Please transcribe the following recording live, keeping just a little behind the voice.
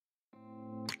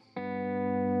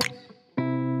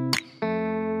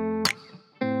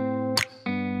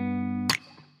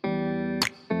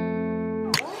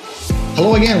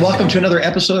Hello again. Welcome to another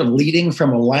episode of Leading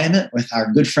from Alignment with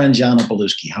our good friend, John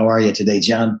Opalewski. How are you today,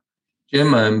 John?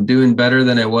 Jim, I'm doing better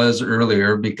than I was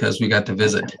earlier because we got to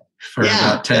visit for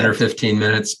about 10 or 15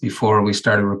 minutes before we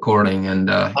started recording. And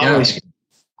if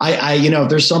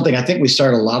there's something, I think we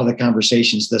start a lot of the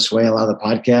conversations this way, a lot of the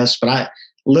podcasts, but I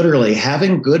literally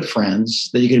having good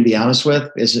friends that you can be honest with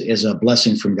is a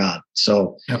blessing from God.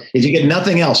 So If you get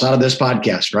nothing else out of this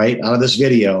podcast, right, out of this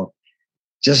video,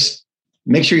 just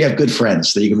make sure you have good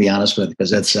friends that you can be honest with,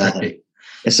 because it's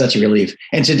such a relief.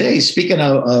 And today, speaking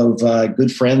of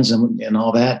good friends and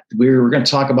all that, we're going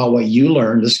to talk about what you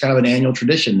learned. This is kind of an annual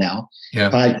tradition now.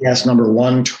 Yeah. Podcast number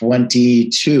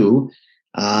 122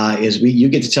 you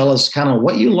get to tell us kind of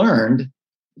what you learned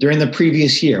during the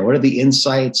previous year. What are the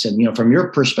insights? And, from your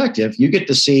perspective, you get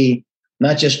to see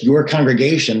not just your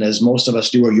congregation as most of us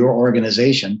do, or your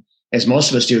organization as most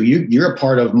of us do. You're a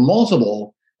part of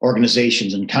multiple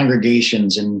organizations and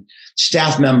congregations and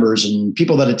staff members and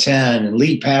people that attend and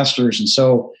lead pastors. And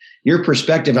so your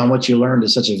perspective on what you learned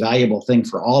is such a valuable thing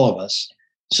for all of us.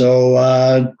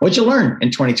 So what'd you learn in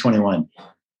 2021?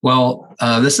 Well,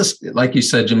 this is, like you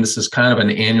said, Jim, this is kind of an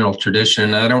annual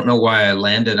tradition. I don't know why I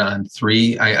landed on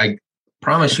 3. I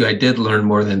promise you I did learn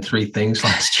more than 3 things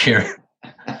last year.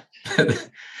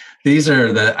 These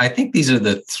are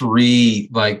the 3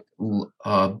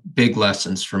 big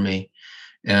lessons for me.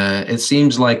 It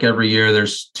seems like every year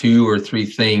there's 2 or 3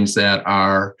 things that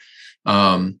are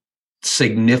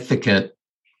significant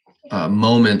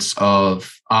moments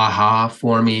of aha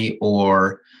for me,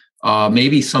 or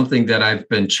maybe something that I've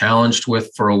been challenged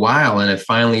with for a while, and I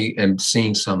finally am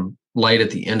seeing some light at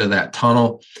the end of that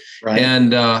tunnel. Right.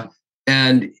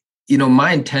 And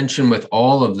my intention with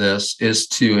all of this is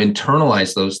to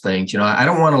internalize those things. I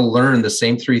don't want to learn the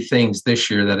same 3 things this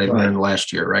year that I learned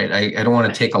last year, right? I don't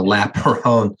want to take a lap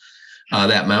around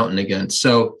that mountain again.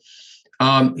 So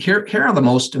here are the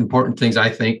most important things, I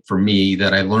think, for me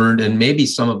that I learned, and maybe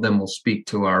some of them will speak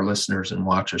to our listeners and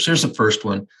watchers. Here's the first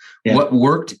one. Yeah. What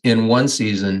worked in one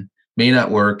season may not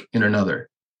work in another.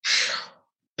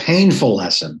 Painful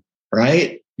lesson,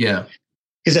 right? Yeah.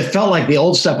 Because it felt like the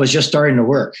old stuff was just starting to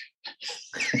work.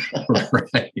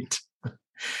 Right.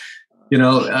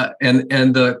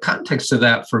 And the context of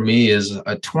that for me is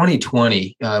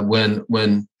 2020,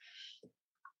 when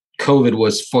COVID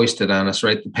was foisted on us,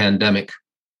 right? The pandemic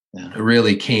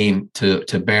really came to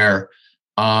bear.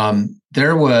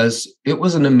 It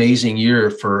was an amazing year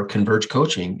for Converge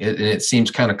Coaching. It seems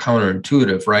kind of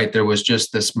counterintuitive, right? There was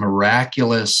just this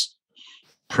miraculous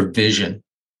provision,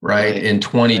 right? In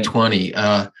 2020,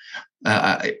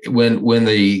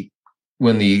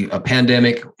 when the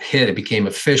pandemic hit, it became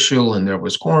official, and there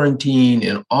was quarantine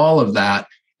and all of that.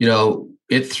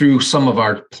 It threw some of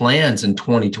our plans in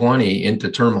 2020 into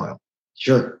turmoil.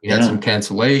 Sure. We had some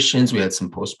cancellations, we had some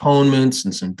postponements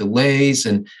and some delays,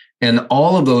 and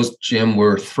all of those, Jim,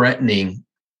 were threatening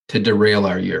to derail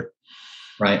our year.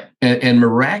 Right. And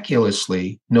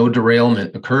miraculously, no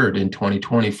derailment occurred in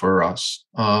 2020 for us.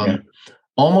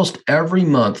 Almost every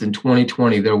month in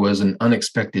 2020, there was an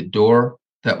unexpected door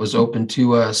that was open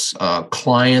to us,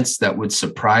 clients that would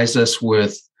surprise us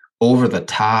with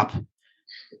over-the-top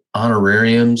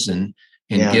honorariums and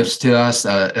gifts to us.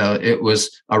 It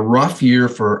was a rough year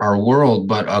for our world,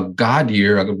 but a God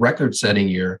year, a record-setting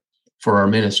year for our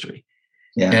ministry.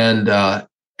 Yeah.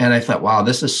 And I thought, wow,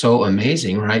 this is so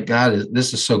amazing, right?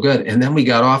 This is so good. And then we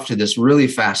got off to this really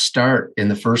fast start in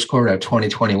the first quarter of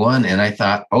 2021. And I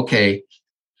thought, okay,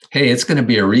 hey, it's going to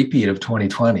be a repeat of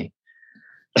 2020.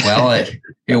 Well,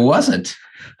 it wasn't.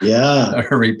 Yeah.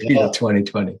 A repeat of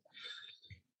 2020.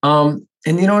 And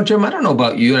Jim, I don't know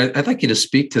about you. I'd like you to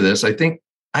speak to this. I think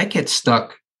I get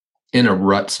stuck in a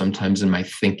rut sometimes in my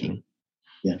thinking.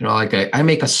 Yeah. I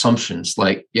make assumptions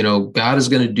like, God is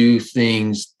going to do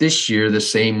things this year the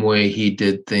same way he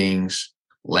did things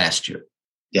last year.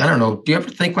 Yeah. I don't know. Do you ever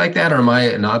think like that, or am I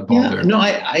an oddball there? No,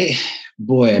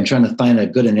 I'm trying to find a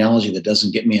good analogy that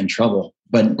doesn't get me in trouble.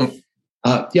 But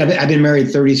I've been married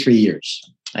 33 years.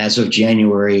 As of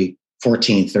January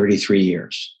 14th, 33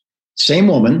 years. Same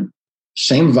woman,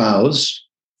 same vows,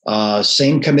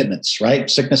 same commitments, right?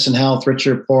 Sickness and health, rich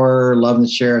or poor, love and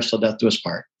share, till death do us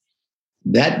part.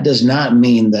 That does not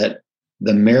mean that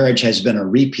the marriage has been a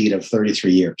repeat of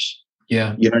 33 years.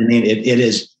 Yeah. You know what I mean? It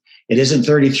isn't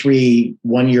 33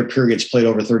 1-year periods played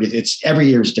over 30. It's every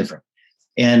year is different.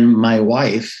 And my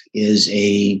wife is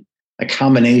a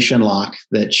combination lock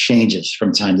that changes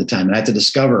from time to time. And I have to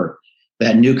discover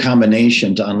that new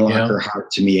combination to unlock her heart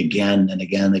to me again and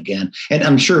again and again. And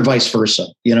I'm sure vice versa.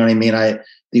 You know what I mean?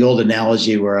 The old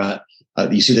analogy where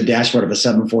you see the dashboard of a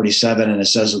 747 and it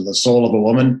says the soul of a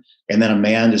woman. and then a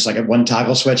man just like a one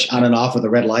toggle switch on and off with a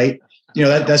red light.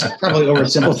 That's probably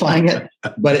oversimplifying it,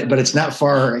 but it's not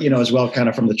far, as well kind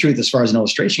of from the truth as far as an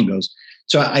illustration goes.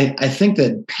 So I think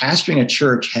that pastoring a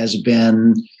church has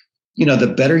been,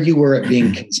 the better you were at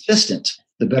being consistent,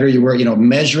 the better you were,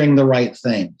 measuring the right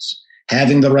things,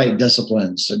 having the right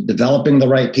disciplines, developing the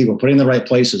right people, putting the right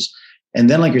places. And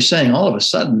then, like you're saying, all of a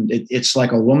sudden, it's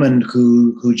like a woman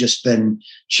who just then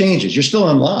changes. You're still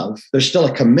in love. There's still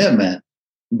a commitment,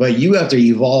 but you have to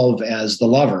evolve as the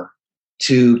lover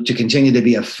to continue to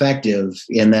be effective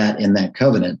in that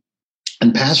covenant.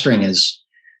 And pastoring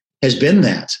has been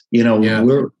that.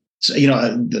 We're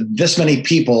this many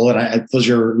people, and those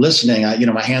are listening.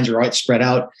 My hands are right spread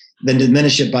out. Then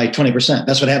diminish it by 20%.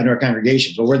 That's what happened to our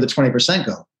congregations. But where'd the 20%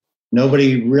 go?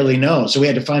 Nobody really knows. So we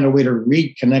had to find a way to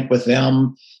reconnect with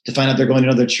them, to find out they're going to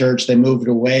another church. They moved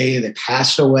away. They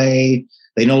passed away.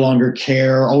 They no longer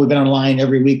care. Oh, we've been online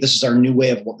every week. This is our new way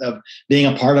of being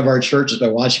a part of our church is by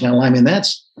watching online. And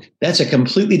that's a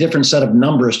completely different set of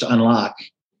numbers to unlock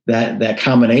that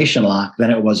combination lock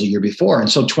than it was a year before.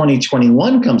 And so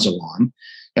 2021 comes along,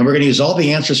 and we're going to use all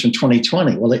the answers from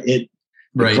 2020. Well, the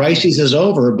crisis is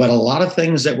over, but a lot of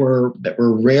things that were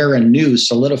rare and new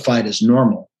solidified as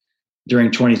normal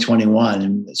during 2021.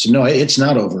 And so, no, it's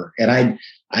not over. And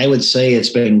I would say it's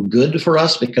been good for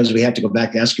us because we have to go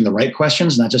back to asking the right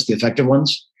questions, not just the effective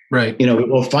ones. Right.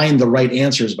 We'll find the right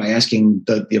answers by asking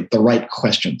the right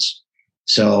questions.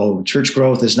 So church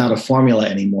growth is not a formula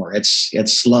anymore.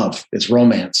 It's love. It's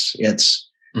romance. It's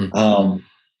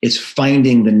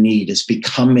finding the need. It's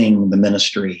becoming the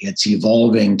ministry. It's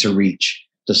evolving to reach,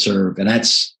 to serve. And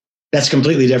that's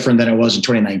completely different than it was in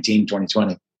 2019,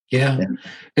 2020. Yeah.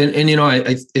 And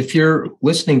if you're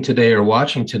listening today or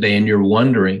watching today and you're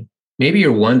wondering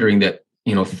that,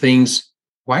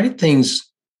 why did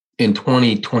things in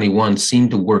 2021 seem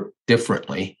to work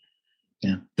differently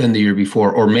than the year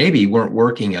before, or maybe weren't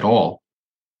working at all?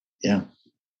 Yeah.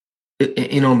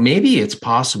 Maybe it's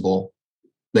possible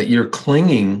that you're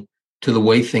clinging to the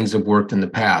way things have worked in the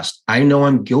past. I know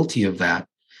I'm guilty of that.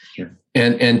 Sure.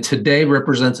 And today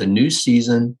represents a new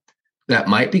season that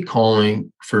might be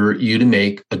calling for you to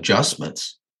make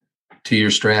adjustments to your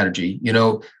strategy.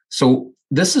 So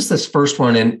this is this first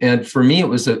one. And for me, it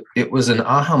was an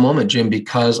aha moment, Jim,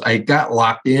 because I got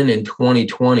locked in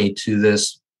 2020 to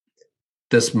this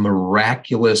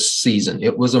miraculous season.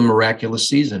 It was a miraculous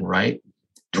season, right?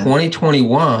 Yeah.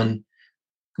 2021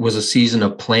 was a season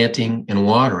of planting and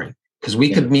watering because we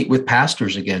could meet with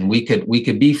pastors again. We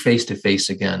could be face-to-face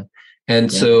again.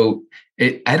 And so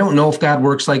I don't know if God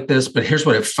works like this, but here's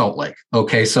what it felt like.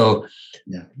 Okay. So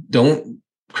don't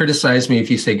criticize me if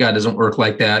you say God doesn't work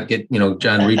like that.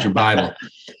 John, read your Bible.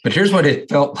 But here's what it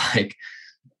felt like.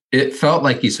 It felt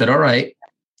like he said, all right,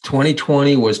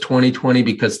 2020 was 2020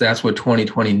 because that's what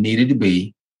 2020 needed to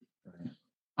be.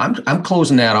 I'm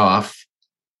closing that off,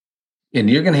 and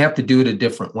you're going to have to do it a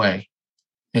different way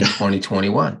in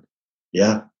 2021.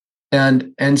 Yeah.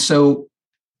 And so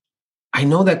I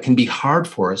know that can be hard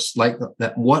for us, like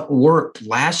that what worked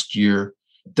last year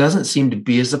doesn't seem to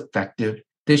be as effective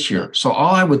this year. So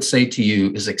all I would say to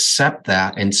you is accept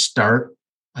that and start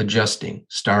adjusting,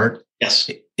 start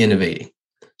innovating.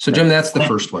 So Jim, that's the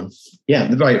first one.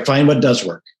 Yeah, right. Find what does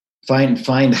work. Find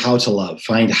how to love,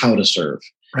 find how to serve.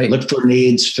 Right. Look for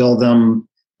needs, fill them.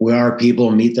 We are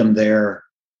people, meet them there,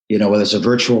 whether it's a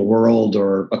virtual world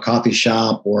or a coffee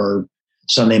shop or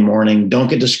Sunday morning. Don't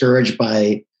get discouraged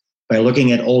by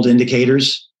looking at old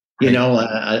indicators,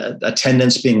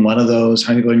 attendance being one of those,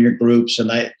 how many people in your groups.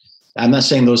 And I'm not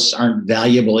saying those aren't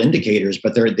valuable indicators,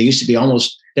 but they used to be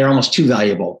they're almost too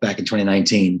valuable back in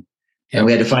 2019. And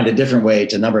we had to find a different way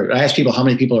to number. I ask people how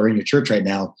many people are in your church right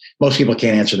now. Most people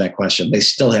can't answer that question. They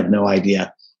still have no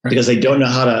idea because they don't know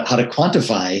how to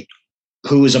quantify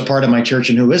who is a part of my church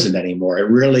and who isn't anymore. It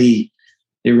really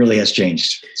has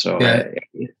changed. So,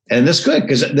 and that's good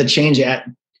because the change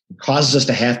causes us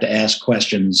to have to ask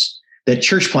questions that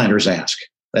church planners ask.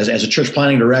 As a church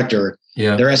planning director,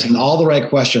 they're asking all the right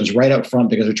questions right up front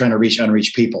because they're trying to reach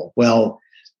unreached people. Well,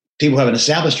 people who have an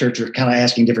established church are kind of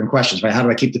asking different questions, right? How do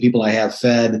I keep the people I have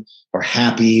fed or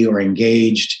happy or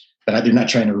engaged, but they're not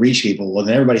trying to reach people? Well,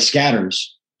 then everybody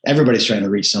scatters. Everybody's trying to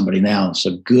reach somebody now.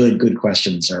 So good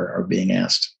questions are being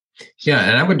asked. Yeah.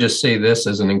 And I would just say this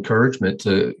as an encouragement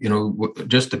to,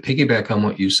 just to piggyback on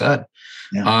what you said.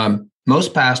 Yeah.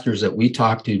 Most pastors that we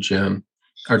talk to, Jim,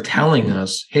 are telling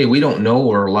us, hey, we don't know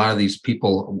where a lot of these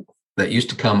people that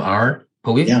used to come are,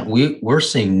 but we're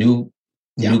seeing new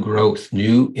growth,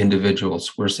 new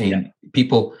individuals. We're seeing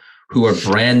people who are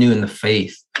brand new in the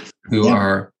faith who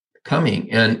are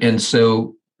coming. And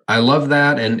so I love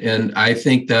that. And I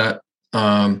think that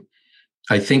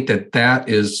I think that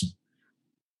is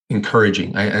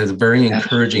encouraging. It's very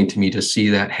encouraging to me to see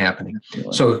that happening.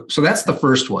 So that's the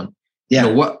first one. Yeah.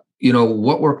 What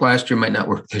worked last year might not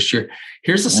work this year.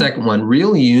 Here's the second one.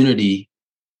 Real unity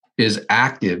is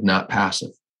active, not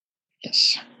passive.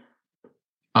 Yes.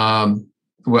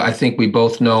 Well, I think we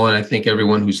both know, and I think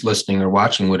everyone who's listening or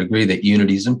watching would agree that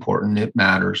unity is important. It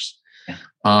matters.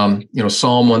 Yeah.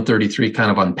 Psalm 133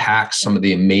 kind of unpacks some of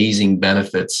the amazing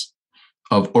benefits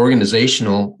of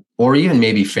organizational or even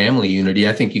maybe family unity.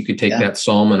 I think you could take that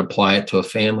psalm and apply it to a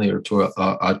family or to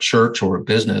a church or a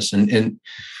business. And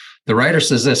the writer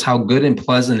says this: how good and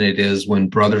pleasant it is when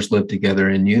brothers live together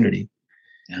in unity.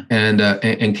 Yeah.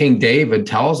 And King David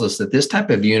tells us that this type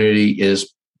of unity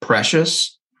is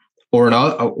precious, or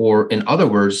in other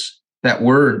words, that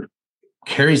word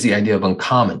carries the idea of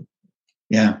uncommon.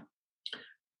 Yeah.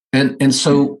 And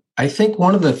so I think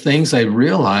one of the things I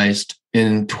realized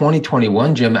in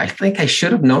 2021, Jim, I think I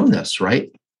should have known this,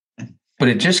 right? But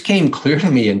it just came clear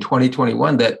to me in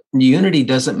 2021 that unity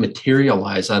doesn't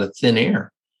materialize out of thin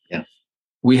air. Yeah.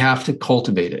 We have to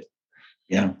cultivate it.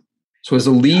 Yeah. So as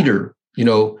a leader,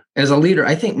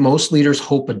 I think most leaders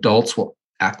hope adults will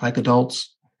act like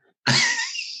adults.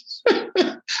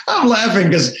 I'm laughing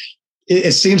because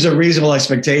it seems a reasonable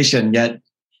expectation, yet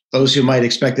those who might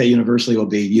expect that universally will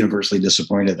be universally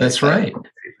disappointed. That's right.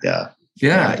 Yeah.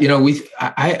 Yeah.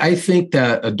 I think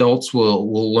that adults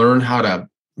will learn how to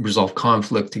resolve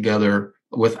conflict together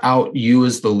without you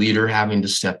as the leader having to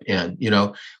step in,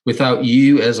 without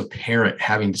you as a parent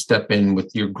having to step in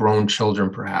with your grown children,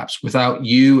 perhaps, without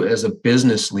you as a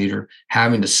business leader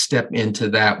having to step into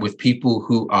that with people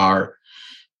who are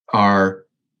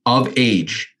of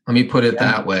age. Let me put it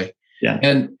that way. Yeah.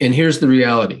 And here's the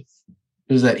reality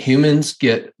is that humans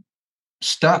get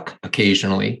stuck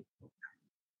occasionally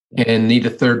and need a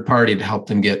third party to help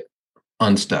them get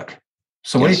unstuck.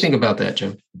 So what do you think about that,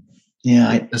 Jim? Yeah.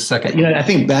 I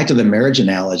think back to the marriage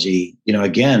analogy,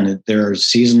 again, there are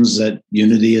seasons that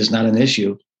unity is not an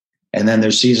issue. And then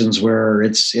there's seasons where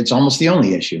it's almost the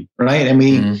only issue, right? I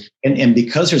mean, and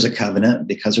because there's a covenant,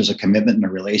 because there's a commitment in a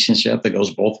relationship that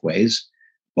goes both ways,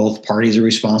 both parties are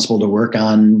responsible to work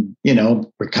on,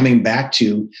 we're coming back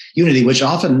to unity, which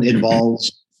often involves,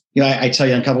 I tell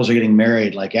young couples are getting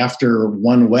married, like after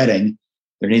one wedding,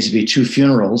 there needs to be 2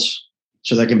 funerals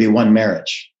so there can be one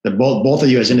marriage. That both of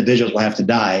you as individuals will have to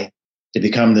die to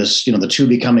become this, the 2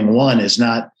 becoming one is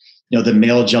not, the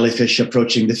male jellyfish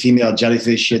approaching the female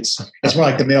jellyfish. It's more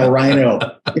like the male rhino,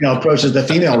 approaches the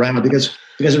female rhino because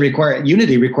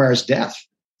unity requires death.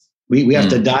 We have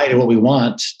to die to what we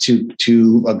want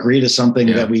to agree to something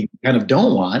that we kind of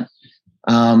don't want,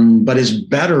 but is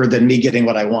better than me getting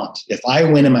what I want. If I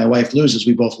win and my wife loses,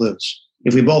 we both lose.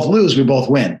 If we both lose, we both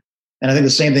win. And I think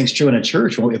the same thing's true in a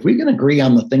church. Well, if we can agree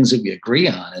on the things that we agree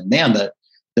on, and man,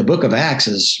 the book of Acts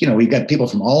is, we've got people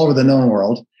from all over the known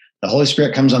world. The Holy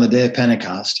Spirit comes on the day of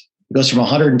Pentecost. It goes from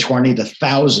 120 to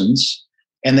thousands,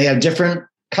 and they have different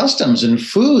customs and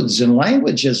foods and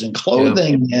languages and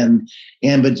clothing.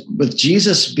 But with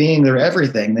Jesus being their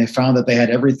everything, they found that they had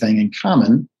everything in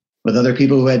common with other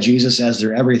people who had Jesus as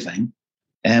their everything.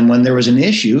 And when there was an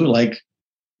issue, like,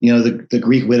 the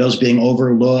Greek widows being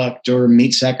overlooked or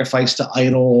meat sacrificed to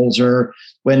idols, or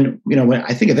when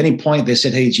I think at any point they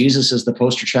said, hey, Jesus is the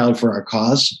poster child for our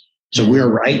cause, so we're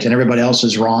right and everybody else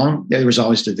is wrong, there was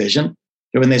always division.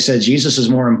 And when they said Jesus is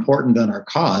more important than our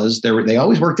cause, they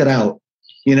always worked it out.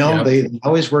 They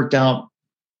always worked out,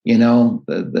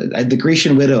 the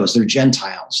Grecian widows, they're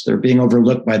Gentiles. They're being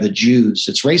overlooked by the Jews.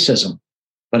 It's racism.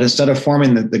 But instead of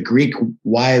forming the Greek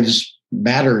wives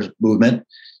matter movement,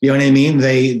 you know what I mean?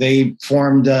 They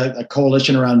formed a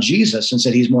coalition around Jesus and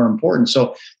said he's more important.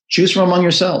 So choose from among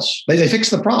yourselves. They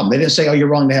fixed the problem. They didn't say, oh, you're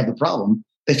wrong to have the problem.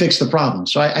 They fixed the problem.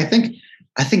 So I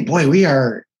think, boy, we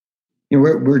are,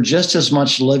 we're just as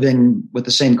much living with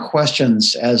the same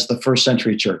questions as the first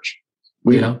century church.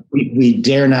 We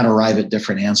dare not arrive at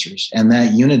different answers. And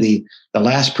that unity, the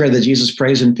last prayer that Jesus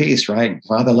prays in peace, right?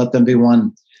 Father, let them be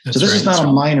one. That's so this is not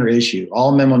a minor issue.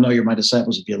 All men will know you're my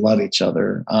disciples if you love each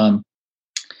other.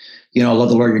 Love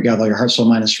the Lord your God, all your heart, soul,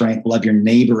 mind, and strength. Love your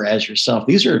neighbor as yourself.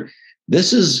 We've said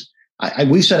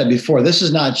it before. This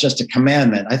is not just a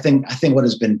commandment. I think what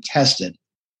has been tested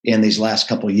in these last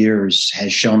couple of years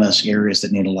has shown us areas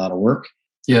that need a lot of work.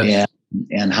 Yeah.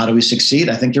 And how do we succeed?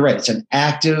 I think you're right. It's an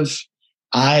active,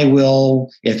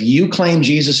 if you claim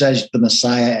Jesus as the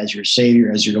Messiah, as your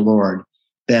Savior, as your Lord,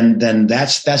 then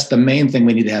that's the main thing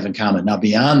we need to have in common. Now,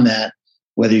 beyond that,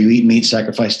 whether you eat meat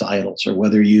sacrificed to idols or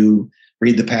whether you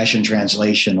read the Passion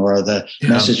Translation or the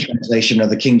Message Translation or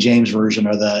the King James Version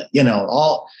or the,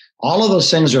 all all of those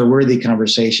things are worthy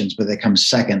conversations, but they come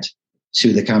second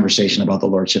to the conversation about the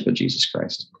lordship of Jesus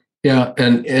Christ. Yeah,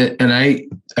 and I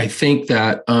think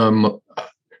that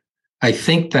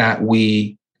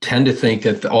we tend to think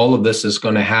that all of this is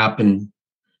going to happen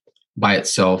by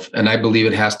itself, and I believe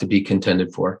it has to be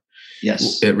contended for.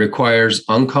 Yes, it requires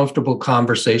uncomfortable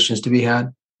conversations to be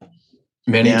had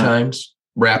many times,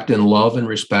 wrapped in love and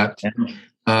respect.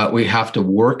 We have to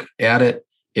work at it.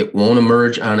 It won't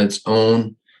emerge on its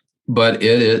own, but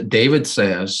David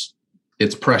says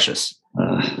it's precious.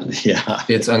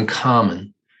 It's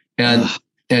uncommon. And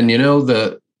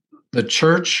the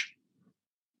church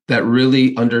that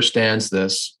really understands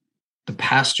this, the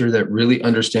pastor that really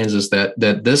understands this,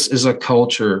 that this is a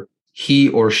culture he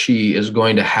or she is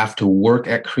going to have to work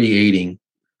at creating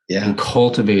and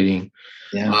cultivating,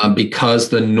 because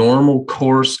the normal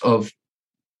course of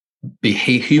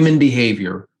human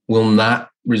behavior will not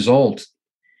result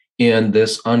in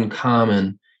this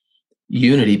uncommon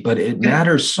unity. But it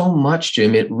matters so much,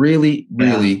 Jim. It really,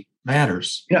 really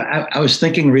matters. I was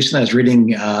thinking recently, I was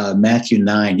reading Matthew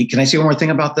 9. Can I say one more thing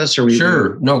about this?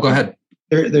 Sure. No, go ahead.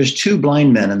 There's two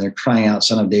blind men, and they're crying out,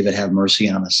 "Son of David, have mercy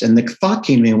on us." And the thought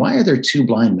came to me, why are there two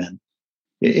blind men?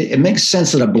 It makes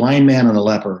sense that a blind man and a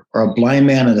leper, or a blind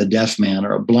man and a deaf man,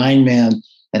 or a blind man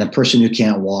and a person who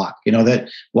can't walk. That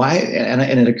why? And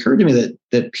it occurred to me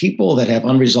that people that have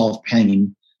unresolved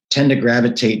pain tend to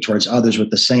gravitate towards others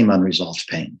with the same unresolved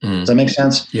pain. Does that make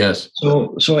sense? Yes.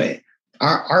 So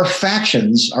our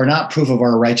factions are not proof of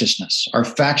our righteousness. Our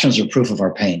factions are proof of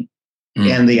our pain.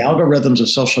 And the algorithms of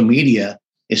social media,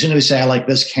 as soon as we say, I like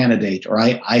this candidate, or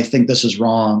I think this is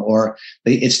wrong, or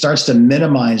it starts to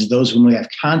minimize those whom we have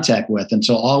contact with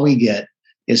until all we get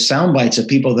is sound bites of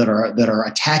people that are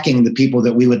attacking the people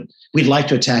that we'd like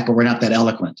to attack, but we're not that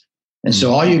eloquent. And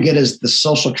so all you get is the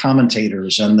social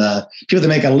commentators and the people that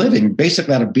make a living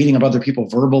basically out of beating up other people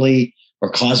verbally or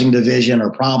causing division or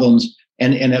problems.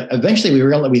 And eventually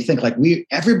we think like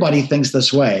everybody thinks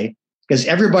this way, because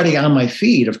everybody on my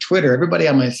feed of Twitter, everybody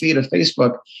on my feed of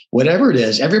Facebook, whatever it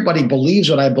is, everybody believes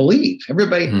what I believe.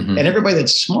 Everybody and everybody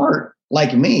that's smart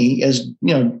like me is,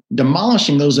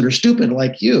 demolishing those that are stupid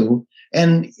like you.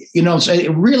 And, so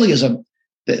it really is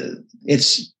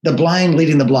it's the blind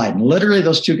leading the blind. Literally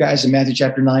those two guys in Matthew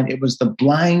chapter 9, it was the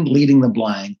blind leading the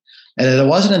blind. And it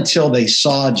wasn't until they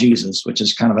saw Jesus, which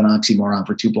is kind of an oxymoron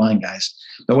for two blind guys.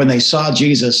 But when they saw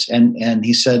Jesus and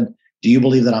he said, "Do you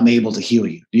believe that I'm able to heal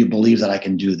you? Do you believe that I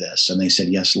can do this?" And they said,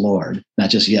 "Yes, Lord." Not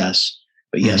just yes,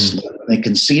 but yes, Lord. They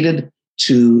conceded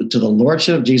to the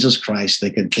lordship of Jesus Christ.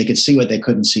 They could see what they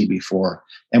couldn't see before.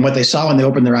 And what they saw when they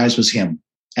opened their eyes was him.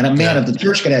 And man, if the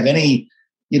church could have any,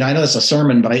 I know it's a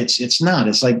sermon, but it's not.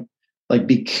 It's like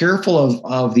be careful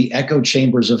of the echo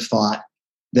chambers of thought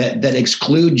that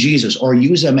exclude Jesus or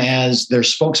use him as their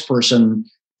spokesperson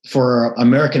for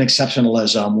American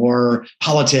exceptionalism or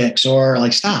politics,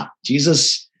 or stop.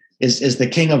 Jesus is the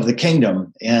king of the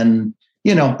kingdom. And,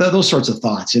 those sorts of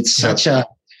thoughts. It's such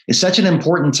an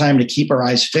important time to keep our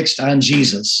eyes fixed on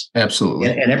Jesus. Absolutely.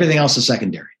 And everything else is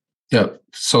secondary. Yep.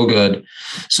 So good.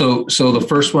 So the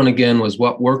first one again was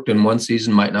what worked in one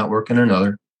season might not work in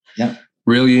another. Yeah.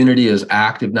 Real unity is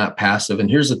active, not passive. And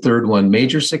here's the third one.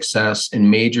 Major success and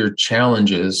major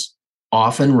challenges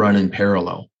often run in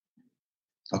parallel.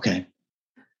 Okay.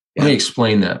 Let me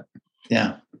explain that.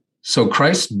 Yeah. So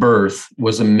Christ's birth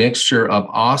was a mixture of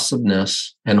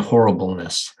awesomeness and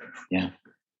horribleness. Yeah.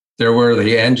 There were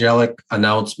the angelic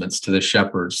announcements to the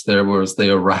shepherds. There was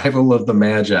the arrival of the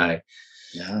Magi.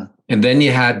 Yeah. And then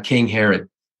you had King Herod.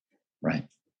 Right.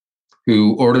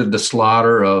 Who ordered the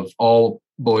slaughter of all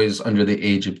boys under the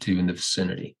age of 2 in the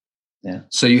vicinity. Yeah.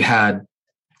 So you had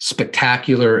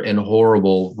spectacular and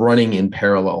horrible running in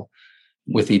parallel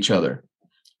with each other.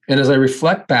 And as I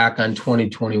reflect back on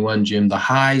 2021, Jim, the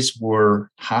highs were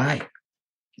high.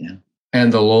 Yeah.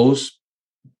 And the lows,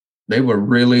 they were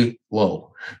really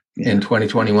low in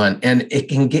 2021. And it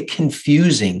can get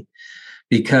confusing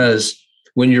because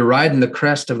when you're riding the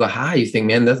crest of the high, you think,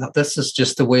 man, this is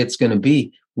just the way it's going to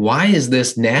be. Why is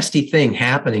this nasty thing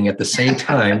happening at the same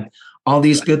time? All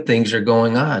these good things are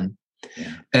going on.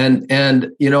 Yeah. And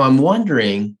I'm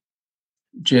wondering,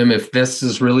 Jim, if this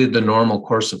is really the normal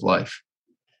course of life.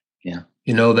 Yeah.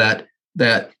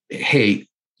 That, hey,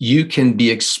 you can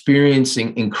be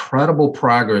experiencing incredible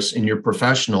progress in your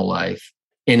professional life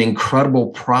and incredible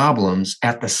problems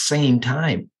at the same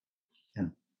time.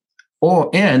 Yeah.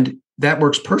 And that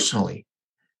works personally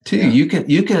too. Yeah.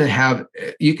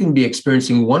 You can be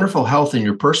experiencing wonderful health in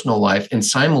your personal life and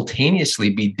simultaneously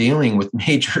be dealing with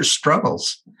major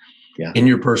struggles. in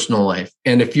your personal life.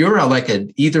 And if you're like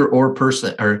an either or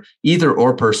person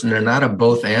and not a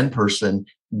both and person,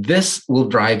 this will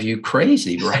drive you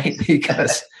crazy, right?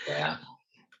 Because,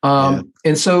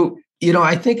 and so,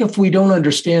 I think if we don't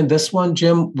understand this one,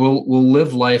 Jim, we'll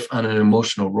live life on an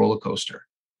emotional roller coaster.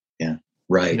 Yeah.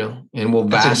 Right. And we'll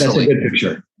vacillate. That's a good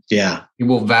picture. Yeah. It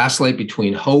will vacillate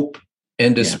between hope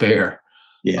and despair,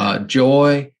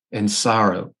 joy and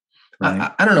sorrow.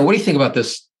 Right. I don't know. What do you think about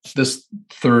this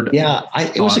third? Yeah,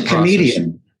 it was a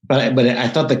comedian, but I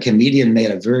thought the comedian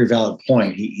made a very valid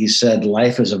point. He said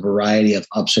life is a variety of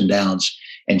ups and downs,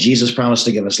 and Jesus promised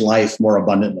to give us life more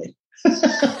abundantly.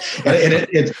 And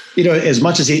it as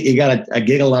much as he got a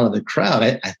giggle out of the crowd,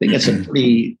 I think it's a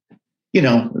pretty,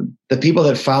 the people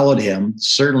that followed him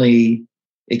certainly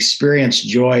experienced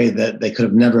joy that they could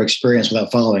have never experienced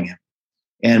without following him.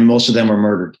 And most of them were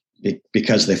murdered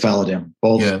because they followed him.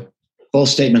 Both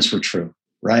statements were true.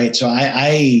 Right. So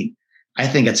I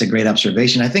think it's a great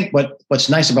observation. I think what's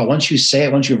nice about once you say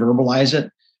it, once you verbalize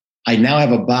it, I now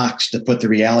have a box to put the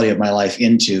reality of my life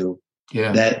into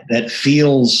that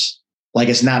feels like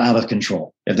it's not out of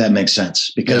control, if that makes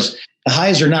sense. Because the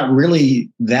highs are not really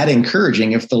that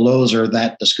encouraging if the lows are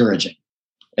that discouraging.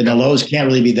 And the lows can't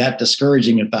really be that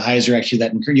discouraging if the highs are actually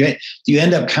that encouraging. You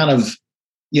end up kind of,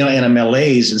 in a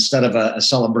malaise instead of a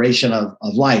celebration of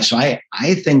life. So I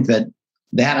think that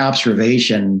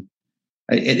observation,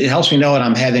 it helps me know when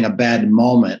I'm having a bad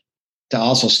moment to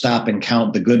also stop and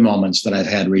count the good moments that I've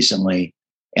had recently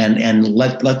and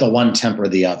let the one temper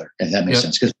the other, if that makes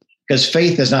sense. Because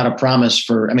faith is not a promise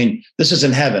this is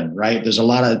in heaven, right? There's a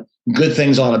lot of good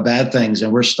things, a lot of bad things,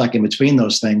 and we're stuck in between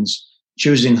those things,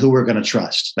 choosing who we're going to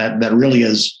trust. That really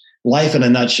is life in a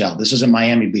nutshell. This isn't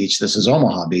Miami Beach. This is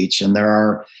Omaha Beach. And there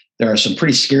are some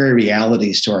pretty scary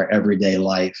realities to our everyday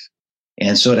life.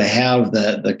 And so to have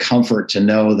the comfort to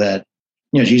know that,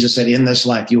 Jesus said, in this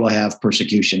life, you will have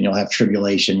persecution, you'll have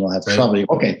tribulation, you'll have trouble.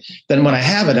 Okay, then when I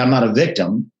have it, I'm not a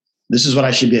victim. This is what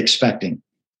I should be expecting.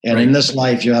 And in this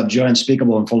life, you'll have joy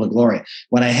unspeakable and full of glory.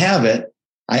 When I have it,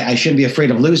 I shouldn't be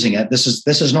afraid of losing it. This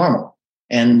is normal.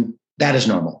 And that is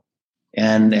normal.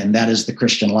 And that is the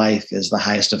Christian life, is the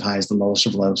highest of highs, the lowest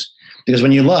of lows. Because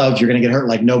when you love, you're going to get hurt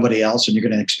like nobody else, and you're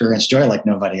going to experience joy like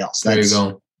nobody else. There you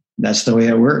go. That's the way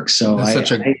it works. So that's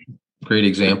such a great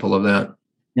example of that.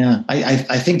 Yeah.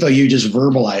 I think though, you just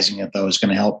verbalizing it though is going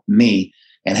to help me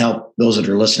and help those that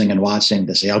are listening and watching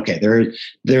to say, okay,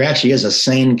 there actually is a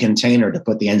sane container to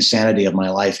put the insanity of my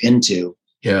life into.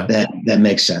 Yeah. That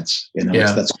makes sense. And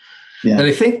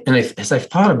I think, as I've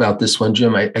thought about this one,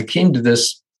 Jim, I came to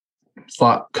this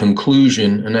thought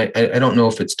conclusion, and I don't know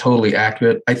if it's totally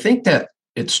accurate. I think that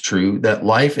it's true that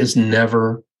life is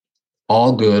never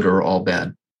all good or all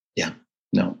bad. Yeah.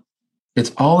 No.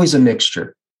 It's always a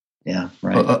mixture. Yeah.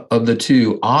 Right. Of the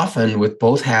two, often with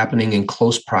both happening in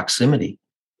close proximity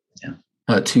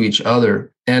to each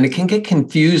other. And it can get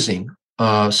confusing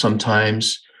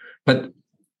sometimes, but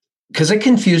because it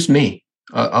confused me.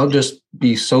 I'll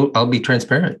be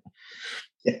transparent.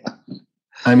 Yeah.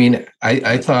 I mean,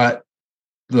 I thought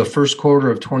the first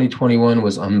quarter of 2021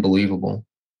 was unbelievable.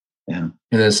 Yeah.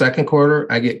 In the second quarter,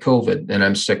 I get COVID and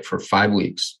I'm sick for 5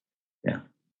 weeks. Yeah.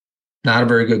 Not a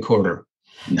very good quarter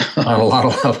on a lot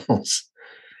of levels.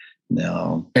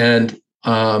 No. And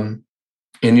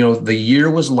the year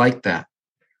was like that.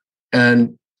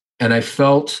 And I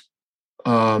felt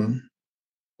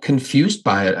confused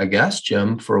by it, I guess,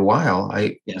 Jim, for a while.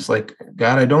 It's like,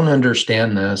 God, I don't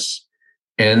understand this.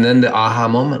 And then the aha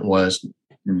moment was,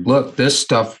 look, this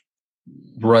stuff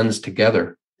runs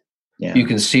together. Yeah. You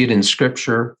can see it in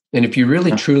scripture. And if you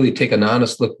really truly take an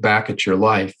honest look back at your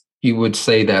life, you would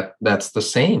say that that's the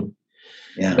same.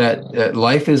 Yeah. That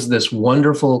life is this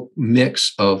wonderful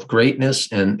mix of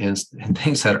greatness and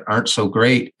things that aren't so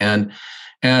great. And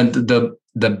the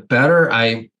better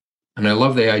I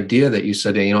love the idea that you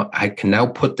said, I can now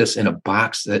put this in a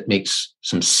box that makes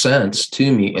some sense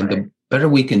to me. Right. And the better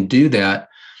we can do that,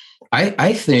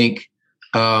 I think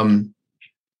the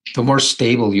more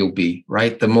stable you'll be,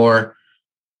 right? The more,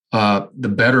 the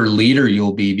better leader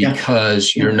you'll be,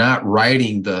 because you're not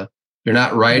riding the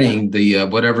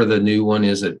whatever the new one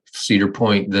is at Cedar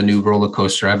Point, the new roller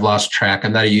coaster. I've lost track.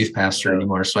 I'm not a youth pastor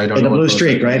anymore, so I don't know. The Blue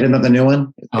Streak, right? Isn't that the new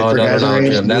one? Oh, no,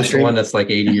 Jim. That's the one that's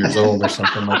like 80 years old or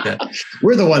something like that.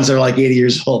 We're the ones that are like 80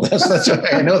 years old. That's why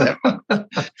I know that one.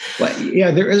 But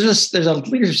yeah, there's a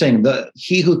leader saying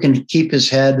he who can keep his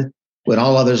head when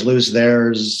all others lose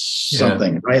theirs,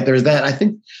 something, right? There's that. I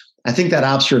think that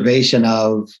observation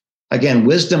of, again,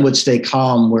 wisdom would stay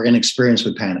calm where inexperience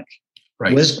would panic.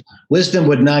 Right. Wisdom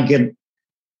would not get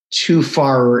too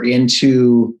far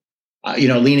into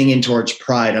leaning in towards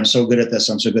pride. I'm so good at this.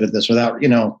 I'm so good at this without,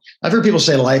 I've heard people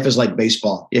say life is like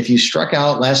baseball. If you struck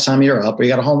out last time you're up or you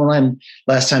got a home run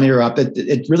last time you're up,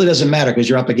 it really doesn't matter because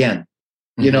you're up again.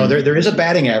 Mm-hmm. There is a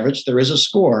batting average, there is a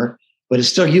score, but it's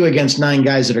still you against 9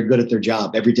 guys that are good at their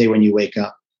job every day when you wake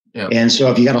up. Yep. And so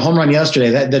if you got a home run yesterday,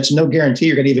 that's no guarantee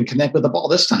you're going to even connect with the ball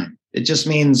this time. It just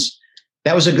means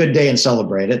that was a good day and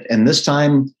celebrate it. And this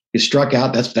time you struck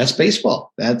out. That's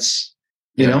baseball. That's,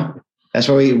 that's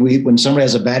why we when somebody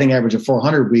has a batting average of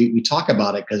 400, we talk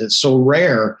about it because it's so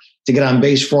rare to get on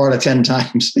base 4 out of 10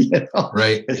 times.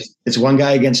 Right. It's one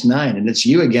guy against 9, and it's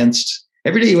you against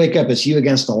every day you wake up. It's you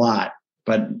against a lot.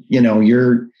 But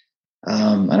you're I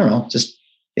don't know, just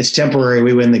it's temporary.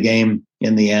 We win the game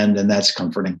in the end, and that's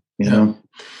comforting.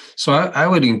 So I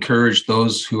would encourage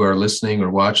those who are listening or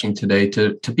watching today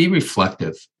to be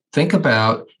reflective. Think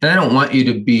about, and I don't want you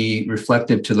to be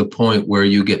reflective to the point where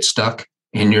you get stuck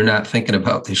and you're not thinking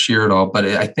about this year at all. But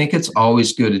I think it's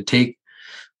always good to take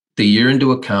the year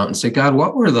into account and say, God,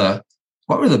 what were the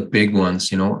big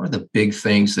ones? What were the big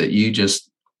things that you just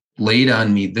laid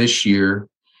on me this year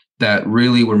that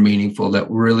really were meaningful, that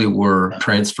really were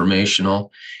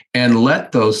transformational, and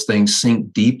let those things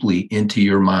sink deeply into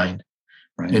your mind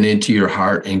and into your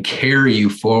heart and carry you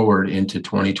forward into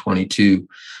 2022.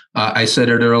 I said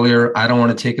it earlier, I don't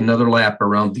want to take another lap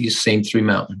around these same 3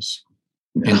 mountains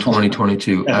in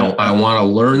 2022. I want to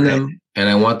learn them, and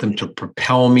I want them to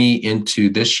propel me into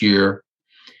this year.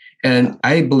 And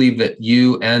I believe that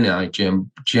you and I,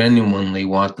 Jim, genuinely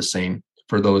want the same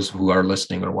for those who are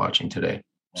listening or watching today.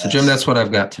 So, Jim, that's what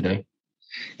I've got today.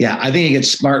 Yeah, I think you get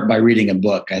smart by reading a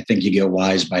book. I think you get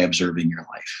wise by observing your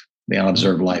life. The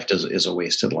unobserved life is a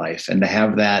wasted life. And to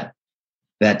have that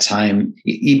time,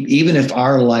 even if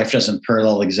our life doesn't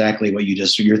parallel exactly what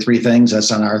your 3 things,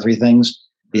 that's on our 3 things,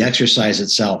 the exercise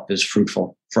itself is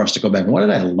fruitful for us to go back. What did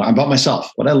I learn about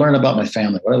myself? What did I learn about my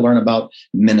family? What did I learn about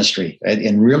ministry?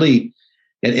 And really,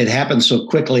 it happens so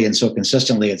quickly and so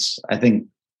consistently. I think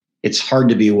it's hard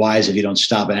to be wise if you don't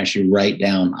stop and actually write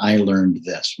down, I learned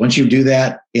this. Once you do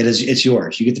that, it's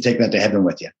yours. You get to take that to heaven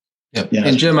with you. Yep.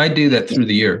 And Jim, I do that through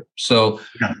the year. So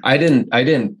I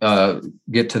didn't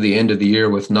get to the end of the year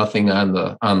with nothing on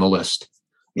the list.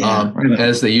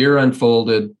 As the year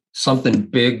unfolded, something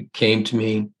big came to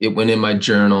me. It went in my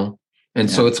journal. And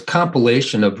so it's a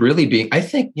compilation of really being, I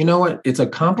think, it's a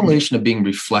compilation of being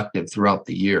reflective throughout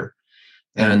the year.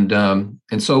 And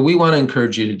so we want to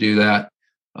encourage you to do that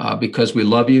because we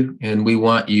love you and we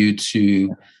want you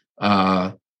to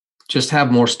just have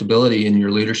more stability in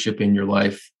your leadership in your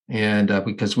life. And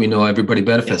because we know everybody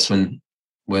benefits when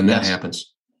that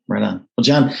happens. Right on. Well,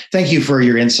 John, thank you for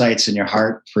your insights and your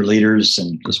heart for leaders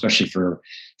and especially for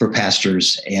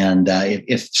pastors. And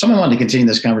if someone wanted to continue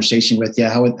this conversation with you,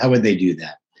 how would they do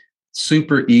that?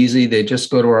 Super easy. They just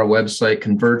go to our website,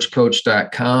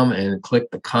 convergecoach.com, and click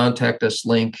the contact us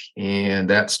link. And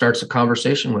that starts a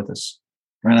conversation with us.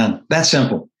 Right on. That's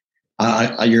simple.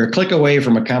 You're a click away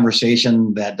from a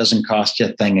conversation that doesn't cost you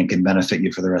a thing and can benefit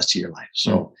you for the rest of your life.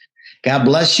 So God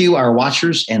bless you, our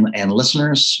watchers and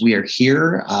listeners. We are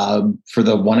here for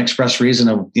the one express reason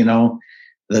of,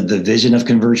 the vision of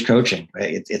Converge Coaching.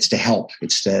 Right? It's to help.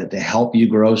 It's to help you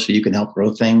grow so you can help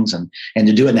grow things and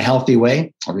to do it in a healthy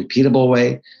way, a repeatable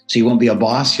way. So you won't be a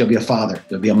boss, you'll be a father,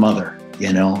 you'll be a mother,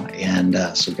 and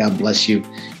so God bless you.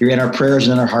 You're in our prayers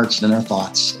and in our hearts and in our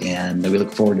thoughts. And we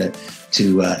look forward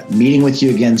to meeting with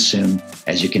you again soon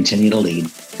as you continue to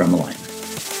lead from alignment.